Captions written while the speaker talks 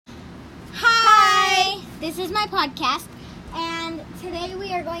This is my podcast, and today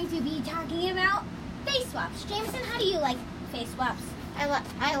we are going to be talking about face swaps. Jameson, how do you like face swaps?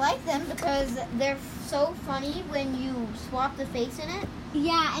 I like them because they're so funny when you swap the face in it.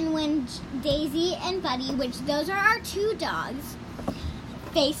 Yeah, and when Daisy and Buddy, which those are our two dogs,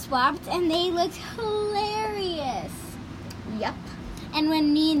 face swapped, and they looked hilarious. Yep. And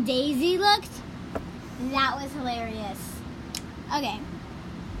when me and Daisy looked, that was hilarious. Okay.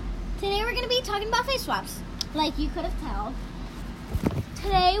 Today we're going to be talking about face swaps, like you could have told.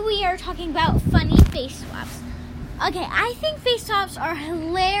 Today we are talking about funny face swaps. Okay, I think face swaps are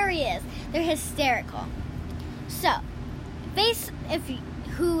hilarious. They're hysterical. So, if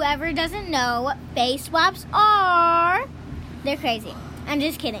whoever doesn't know what face swaps are, they're crazy. I'm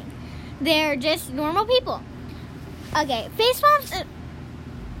just kidding. They're just normal people. Okay, face swaps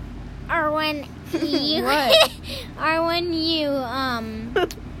are when you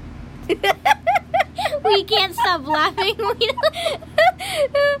we can't stop laughing.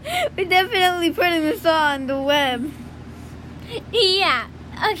 We're definitely putting this on the web. Yeah.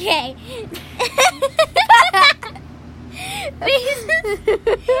 Okay.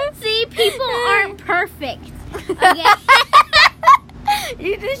 See, people aren't perfect. Okay.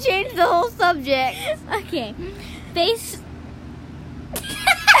 You just changed the whole subject. Okay. Face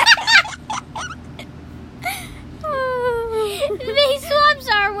swaps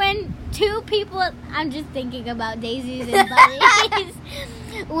are when two people, I'm just thinking about Daisy's and Buddy's,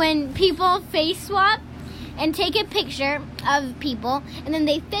 when people face swap and take a picture of people, and then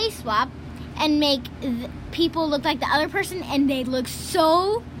they face swap and make people look like the other person, and they look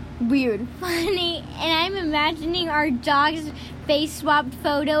so Weird. funny. And I'm imagining our dog's face swapped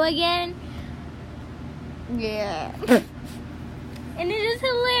photo again. Yeah. And it is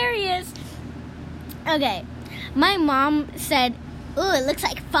hilarious. Okay. My mom said, "Ooh, it looks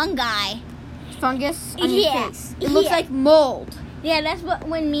like fungi." Fungus on your Yeah. face. It looks Yeah. like mold. Yeah, that's what,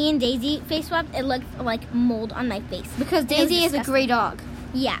 when me and Daisy face swapped, it looked like mold on my face. Because It was Daisy is a disgusting. gray dog.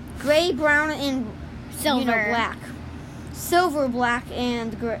 Yeah. Gray, brown, and Silver. black. Silver, black,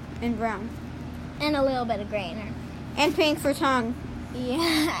 and brown. And a little bit of gray in her. And pink for tongue.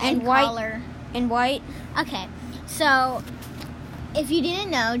 Yeah. And white. Collar. And white. Okay. So, if you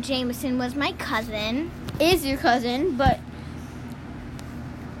didn't know, Jameson was my cousin. Is your cousin, but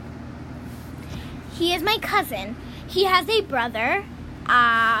He is my cousin. He has a brother.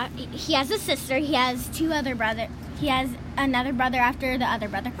 He has a sister. He has two other brothers. He has another brother after the other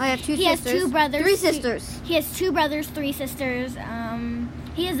brother. I have two He sisters. has two brothers. 3 sisters. He has 2 brothers, 3 sisters.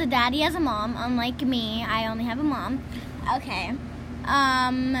 He has a dad. He has a mom. Unlike me, I only have a mom. Okay.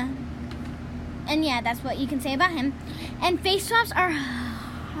 And yeah, that's what you can say about him. And face swaps are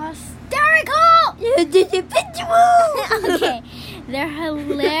hysterical. Okay, they're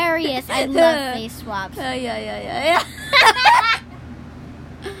hilarious. I love face swaps. Yeah.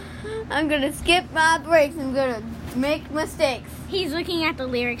 I'm gonna skip my breaks. I'm gonna make mistakes. He's looking at the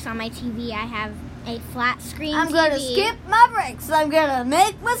lyrics on my TV. I have a flat screen I'm TV. gonna skip my breaks. I'm gonna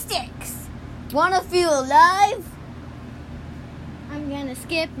make mistakes. Wanna feel alive? I'm gonna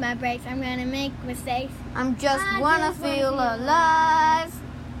skip my breaks. I'm gonna make mistakes. I'm just I wanna just wanna feel feel alive.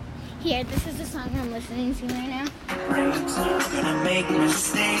 Here, this is the song I'm listening to right now. Breaks, gonna make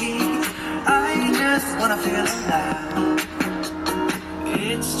mistakes. I just wanna feel alive.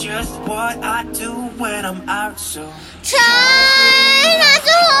 It's just what I do when I'm out, so Try not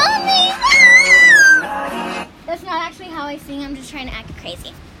to hold me back. That's not actually how I sing. I'm just trying to act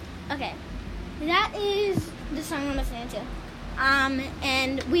crazy. Okay, that is the song I'm listening to.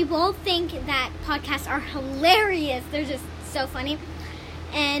 And we both think that podcasts are hilarious. They're just so funny.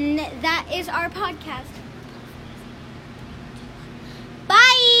 And that is our podcast.